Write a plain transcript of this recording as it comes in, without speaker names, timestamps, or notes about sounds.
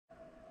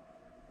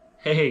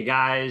Hey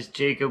guys,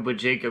 Jacob with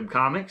Jacob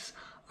Comics.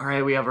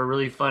 Alright, we have a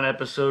really fun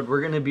episode. We're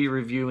going to be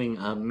reviewing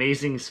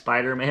Amazing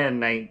Spider-Man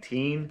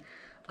 19.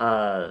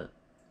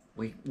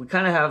 We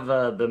kind of have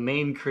the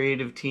main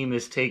creative team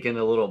is taking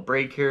a little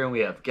break here, and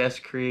we have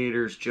guest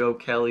creators Joe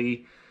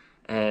Kelly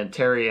and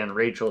Terry and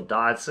Rachel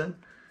Dodson.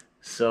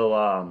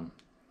 So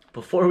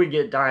before we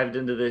get dived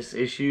into this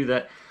issue,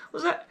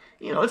 it's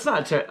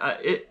not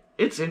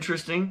it's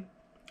interesting.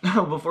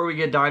 Before we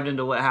get dived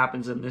into what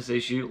happens in this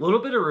issue, a little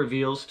bit of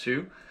reveals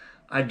too.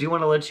 I do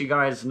want to let you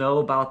guys know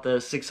about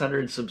the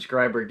 600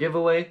 subscriber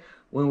giveaway.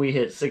 When we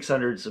hit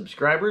 600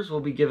 subscribers,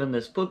 we'll be giving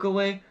this book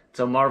away. It's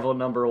a Marvel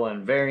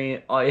 #1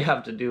 variant. All you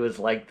have to do is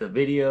like the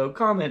video,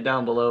 comment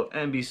down below,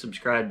 and be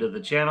subscribed to the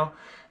channel,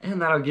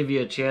 and that'll give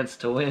you a chance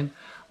to win.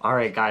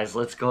 Alright guys,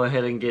 let's go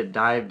ahead and get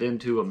dived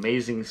into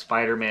Amazing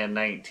Spider-Man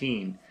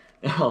 19.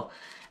 Now,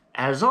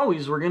 as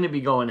always, we're going to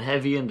be going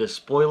heavy into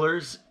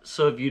spoilers,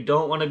 so if you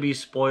don't want to be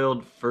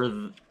spoiled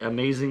for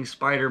Amazing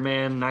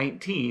Spider-Man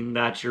 19,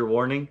 that's your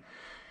warning.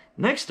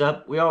 Next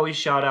up, we always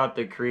shout out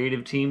the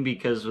creative team,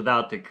 because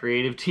without the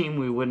creative team,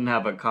 we wouldn't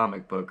have a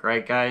comic book,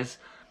 right guys?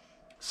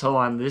 So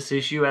on this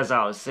issue, as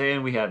I was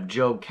saying, we have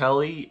Joe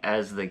Kelly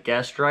as the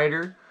guest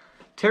writer.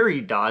 Terry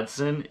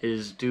Dodson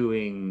is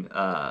doing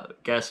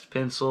guest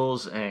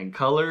pencils and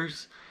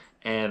colors,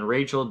 and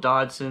Rachel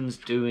Dodson's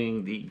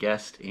doing the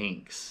guest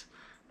inks.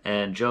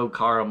 And Joe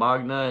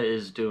Caramagna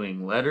is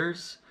doing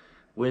letters,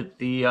 with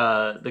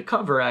the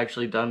cover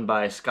actually done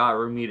by Scott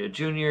Romita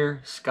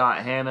Jr., Scott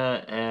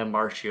Hanna, and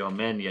Marcio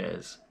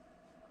Menez.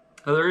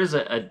 Now, there is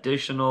an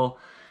additional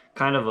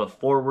kind of a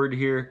forward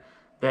here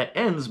that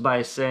ends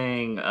by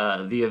saying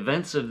the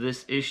events of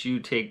this issue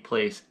take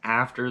place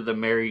after the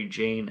Mary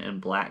Jane and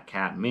Black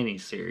Cat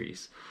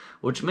miniseries,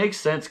 which makes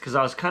sense because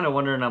I was kind of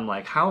wondering, I'm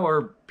like, how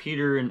are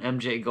Peter and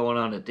MJ going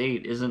on a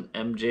date? Isn't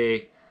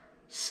MJ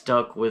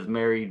stuck with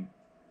Mary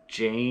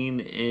Jane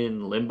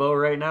in limbo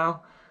right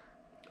now?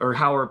 Or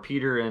how are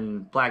Peter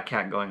and Black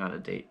Cat going on a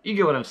date? You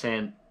get what I'm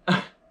saying?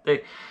 I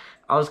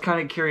was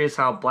kind of curious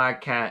how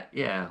Black Cat,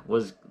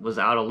 was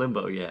out of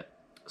limbo yet.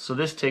 So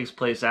this takes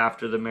place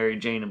after the Mary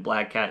Jane and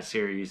Black Cat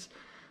series.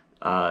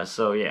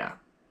 So yeah,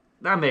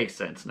 that makes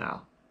sense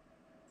now.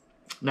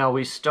 Now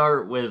we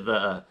start with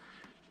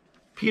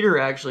Peter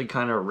actually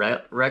kind of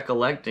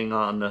recollecting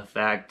on the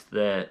fact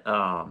that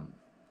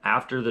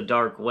after the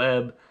Dark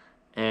Web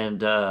and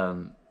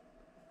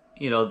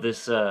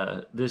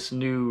this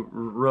new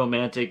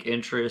romantic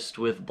interest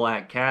with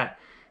Black Cat,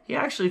 he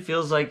actually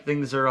feels like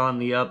things are on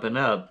the up and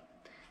up.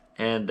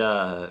 And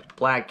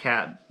Black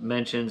Cat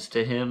mentions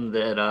to him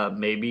that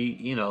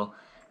maybe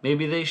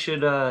they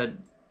should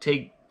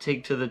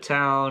take to the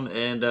town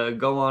and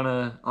go on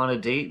a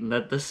date, and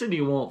that the city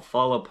won't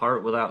fall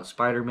apart without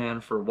Spider-Man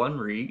for one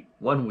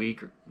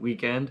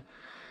weekend.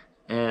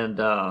 And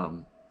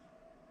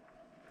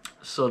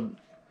so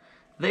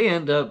they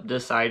end up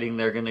deciding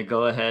they're going to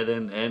go ahead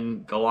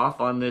and go off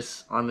on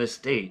this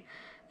date.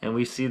 And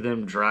we see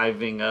them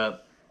driving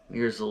up.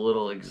 Here's a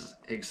little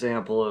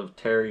example of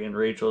Terry and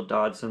Rachel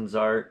Dodson's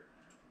art.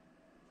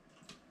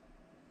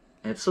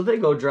 And so they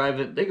go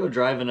driving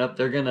up.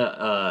 They're going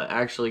to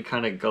actually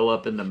kind of go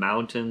up in the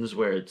mountains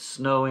where it's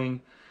snowing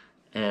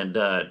and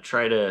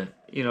try to,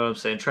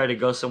 try to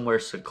go somewhere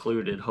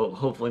secluded.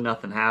 Hopefully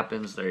nothing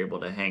happens. They're able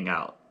to hang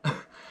out.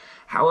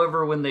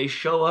 However, when they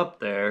show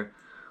up there,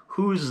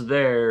 who's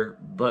there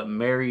but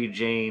Mary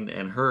Jane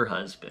and her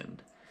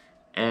husband?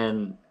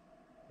 And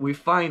we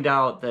find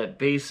out that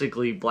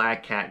basically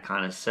Black Cat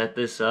kind of set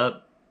this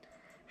up.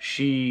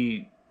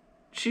 She's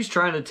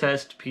trying to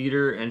test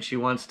Peter, and she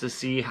wants to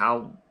see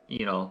how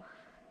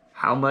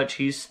much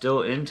he's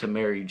still into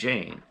Mary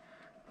Jane.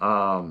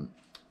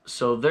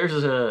 So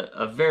there's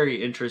a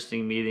very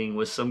interesting meeting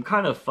with some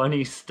kind of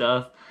funny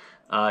stuff.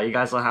 You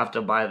guys will have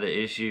to buy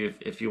the issue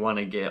if you want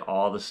to get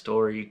all the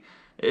story.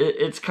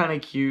 It's kind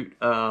of cute.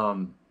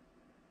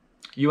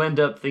 You end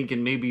up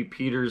thinking maybe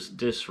Peter's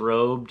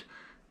disrobed,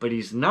 but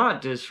he's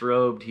not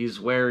disrobed. He's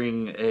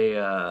wearing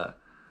a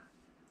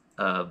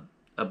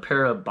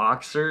pair of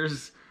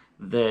boxers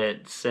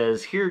that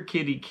says "Here,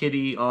 kitty,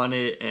 kitty" on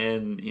it,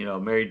 and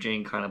Mary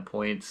Jane kind of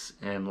points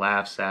and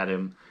laughs at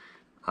him.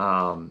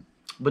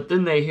 But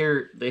then they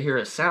hear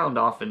a sound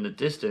off in the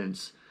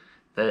distance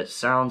that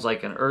sounds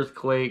like an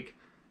earthquake.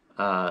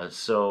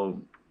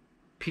 So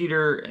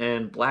Peter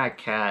and Black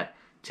Cat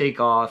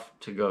take off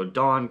to go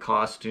don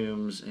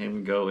costumes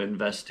and go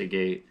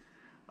investigate.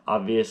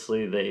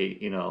 Obviously, they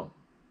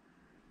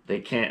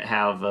can't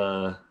have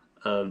a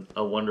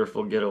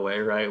wonderful getaway,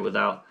 right,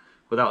 without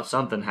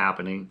something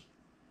happening.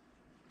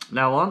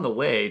 Now, on the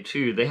way,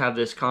 too, they have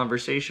this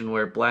conversation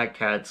where Black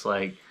Cat's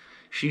like,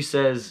 she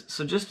says,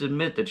 "So just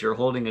admit that you're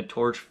holding a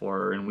torch for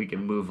her and we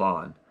can move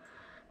on."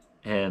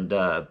 And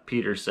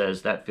Peter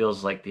says, "That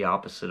feels like the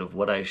opposite of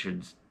what I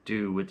should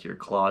do with your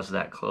claws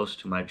that close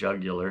to my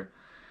jugular."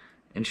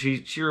 And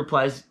she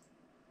replies,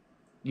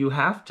 "You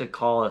have to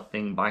call a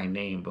thing by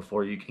name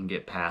before you can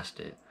get past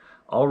it.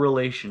 All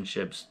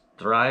relationships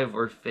thrive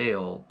or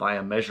fail by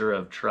a measure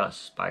of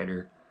trust,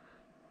 Spider."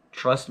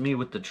 trust me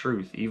with the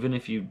truth, even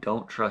if you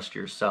don't trust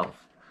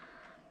yourself.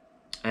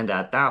 And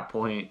at that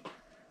point,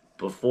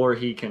 before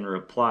he can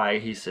reply,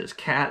 he says,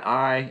 cat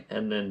eye,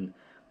 and then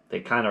they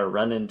kind of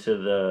run into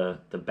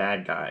the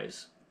bad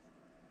guys,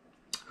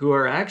 who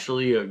are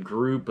actually a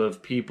group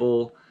of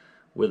people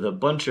with a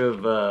bunch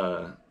of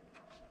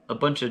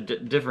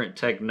different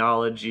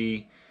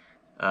technology,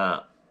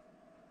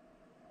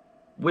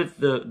 with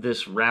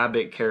this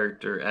rabbit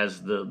character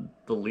as the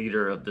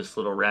leader of this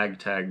little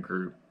ragtag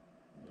group.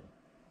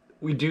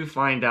 We do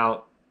find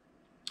out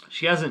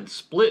she hasn't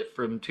split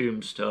from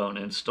Tombstone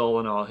and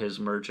stolen all his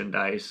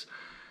merchandise,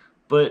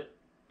 but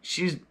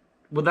she's,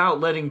 without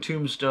letting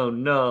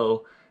Tombstone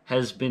know,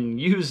 has been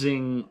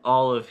using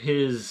all of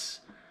his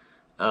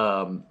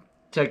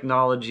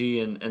technology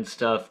and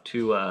stuff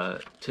to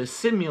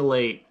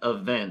simulate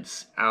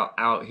events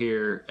out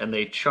here, and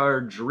they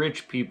charge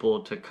rich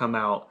people to come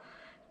out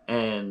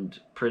and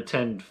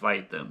pretend to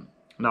fight them,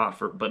 not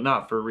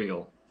for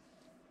real.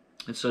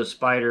 And so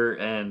Spider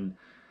and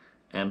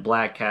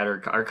Black Cat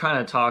are kind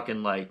of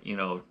talking like,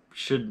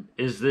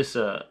 is this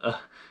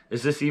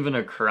even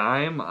a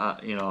crime?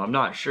 I'm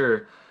not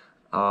sure.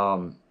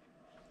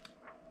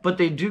 But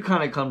they do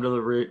kind of come to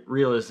the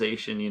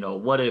realization,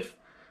 what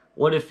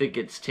if it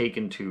gets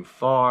taken too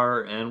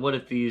far, and what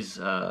if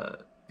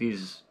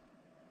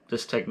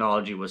this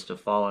technology was to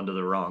fall into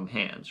the wrong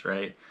hands,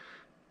 right?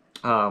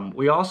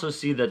 We also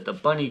see that the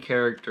bunny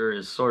character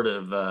is sort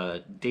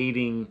of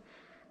dating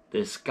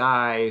this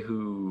guy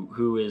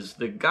who is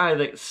the guy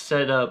that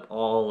set up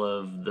all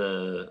of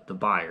the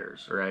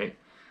buyers, right?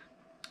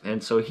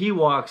 And so he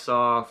walks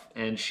off,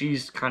 and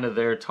she's kind of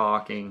there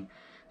talking,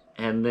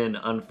 and then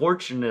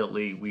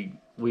unfortunately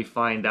we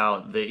find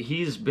out that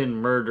he's been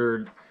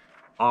murdered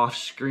off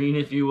screen,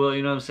 if you will.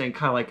 You know what I'm saying?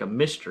 Kind of like a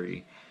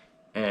mystery.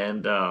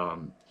 And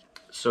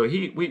so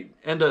we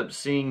end up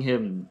seeing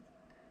him,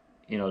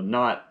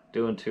 not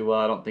doing too well.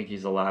 I don't think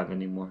he's alive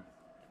anymore,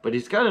 but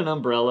he's got an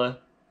umbrella.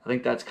 I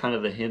think that's kind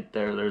of the hint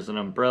there. There's an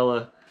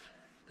umbrella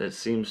that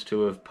seems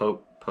to have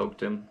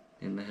poked him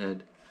in the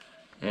head,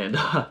 and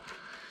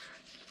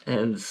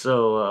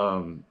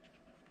so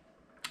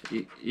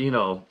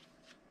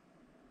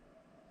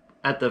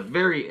at the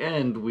very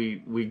end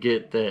we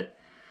get that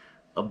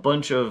a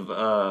bunch of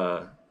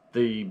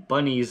the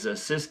bunny's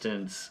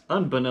assistants,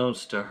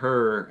 unbeknownst to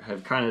her,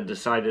 have kind of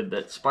decided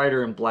that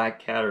Spider and Black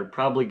Cat are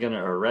probably going to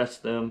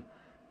arrest them.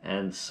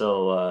 And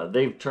so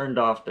they've turned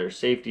off their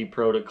safety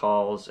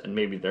protocols, and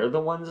maybe they're the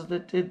ones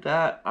that did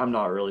that. I'm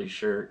not really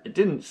sure. It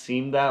didn't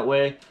seem that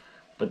way,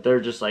 but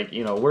they're just like,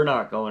 we're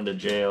not going to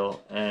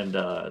jail, and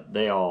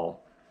they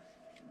all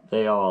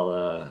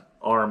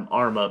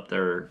arm up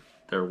their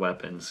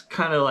weapons,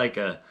 kind of like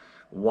a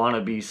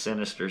wannabe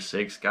Sinister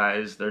Six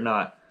guys. They're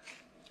not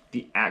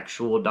the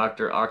actual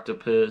Dr.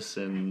 Octopus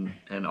and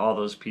all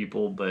those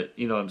people, but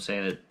you know what I'm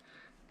saying.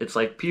 It's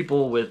like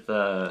people with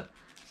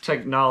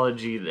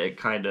technology that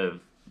kind of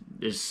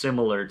is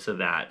similar to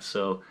that.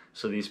 So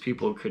these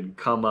people could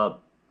come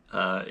up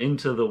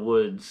into the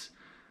woods,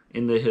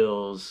 in the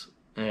hills,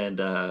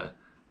 and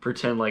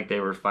pretend like they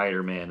were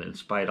Spider-Man and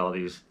fight all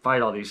these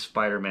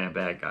Spider-Man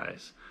bad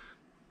guys.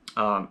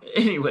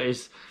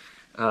 Anyways,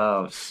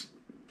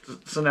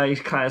 so now you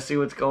kind of see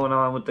what's going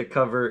on with the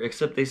cover,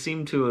 except they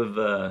seem to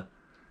have,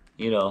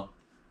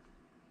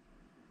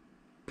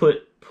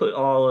 put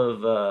all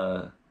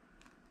of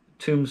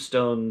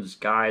Tombstone's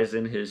guys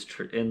in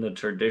the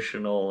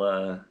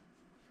traditional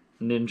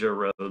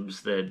ninja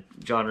robes that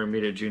John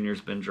Romita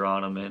Jr.'s been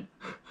drawing them in,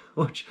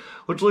 which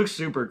looks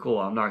super cool.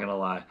 I'm not gonna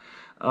lie.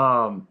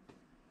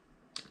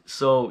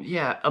 So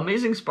yeah,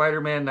 Amazing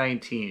Spider-Man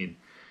 19.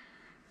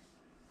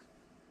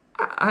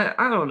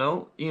 I don't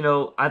know.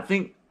 I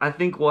think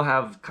we'll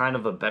have kind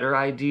of a better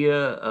idea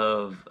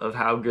of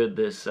how good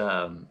this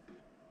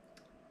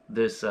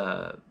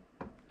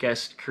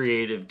guest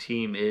creative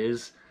team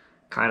is,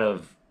 kind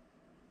of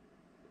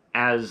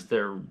as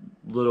their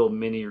little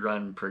mini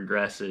run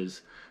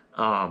progresses.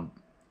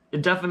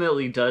 It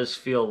definitely does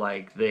feel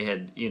like they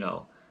had,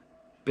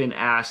 been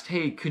asked,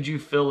 hey, could you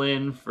fill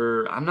in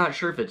for, I'm not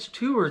sure if it's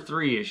 2 or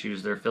 3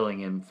 issues they're filling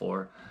in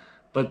for,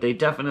 but they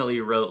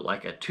definitely wrote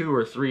like a 2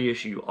 or 3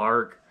 issue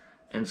arc.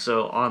 And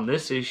so on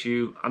this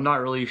issue, I'm not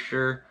really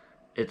sure.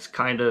 It's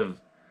kind of,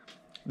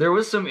 there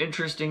was some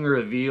interesting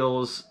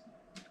reveals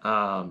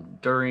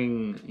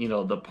during,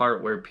 the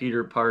part where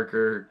Peter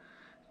Parker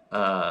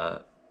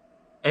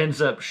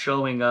ends up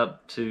showing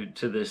up to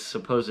this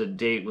supposed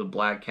date with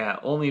Black Cat,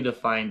 only to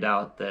find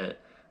out that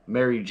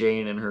Mary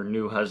Jane and her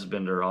new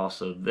husband are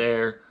also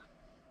there.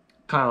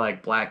 Kind of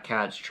like Black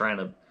Cat's trying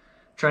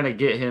to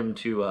get him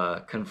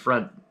to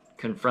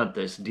confront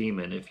this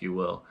demon, if you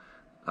will.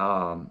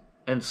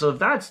 And so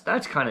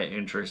that's kind of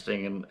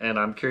interesting, and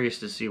I'm curious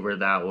to see where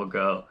that will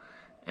go.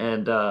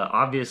 And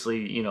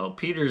obviously,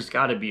 Peter's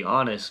got to be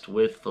honest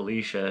with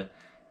Felicia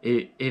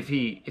if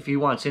he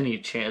wants any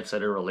chance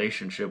at a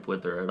relationship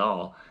with her at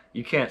all.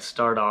 You can't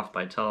start off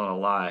by telling a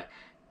lie.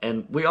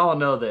 And we all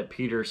know that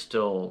Peter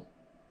still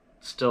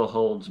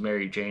holds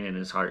Mary Jane in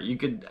his heart. You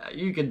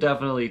could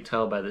definitely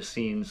tell by the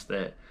scenes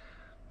that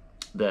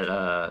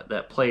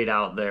that played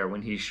out there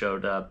when he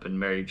showed up and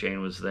Mary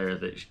Jane was there,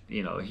 that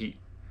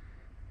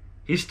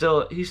he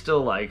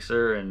still likes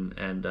her, and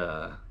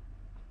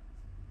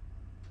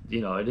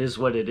it is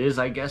what it is,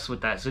 I guess,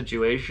 with that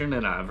situation.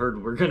 And I've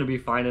heard we're going to be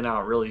finding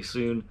out really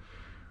soon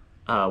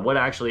what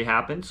actually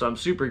happened. So I'm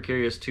super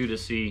curious too to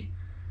see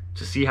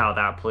how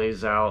that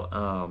plays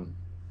out.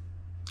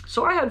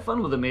 So I had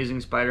fun with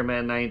Amazing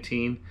Spider-Man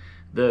 19.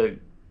 The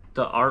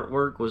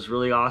artwork was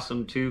really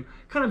awesome too.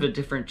 Kind of a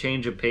different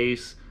change of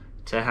pace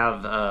to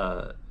have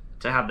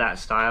that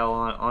style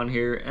on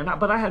here,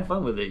 but I had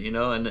fun with it,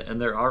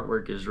 and their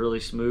artwork is really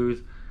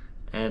smooth,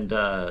 and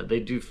they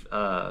do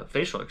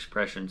facial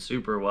expression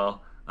super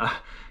well,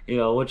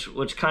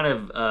 which kind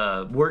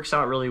of works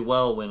out really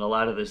well when a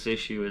lot of this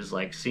issue is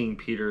like seeing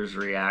Peter's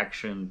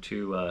reaction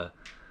to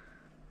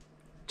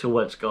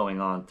what's going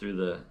on through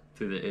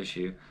the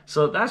issue.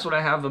 So that's what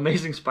I have.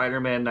 Amazing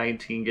Spider-Man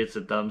 19 gets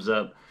a thumbs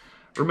up.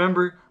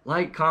 Remember,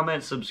 like,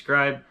 comment,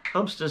 subscribe.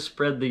 Helps to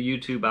spread the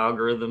YouTube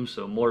algorithm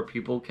so more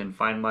people can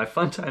find my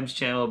Fun Times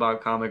channel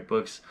about comic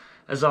books.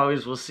 As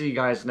always, we'll see you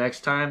guys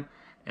next time,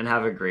 and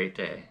have a great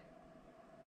day.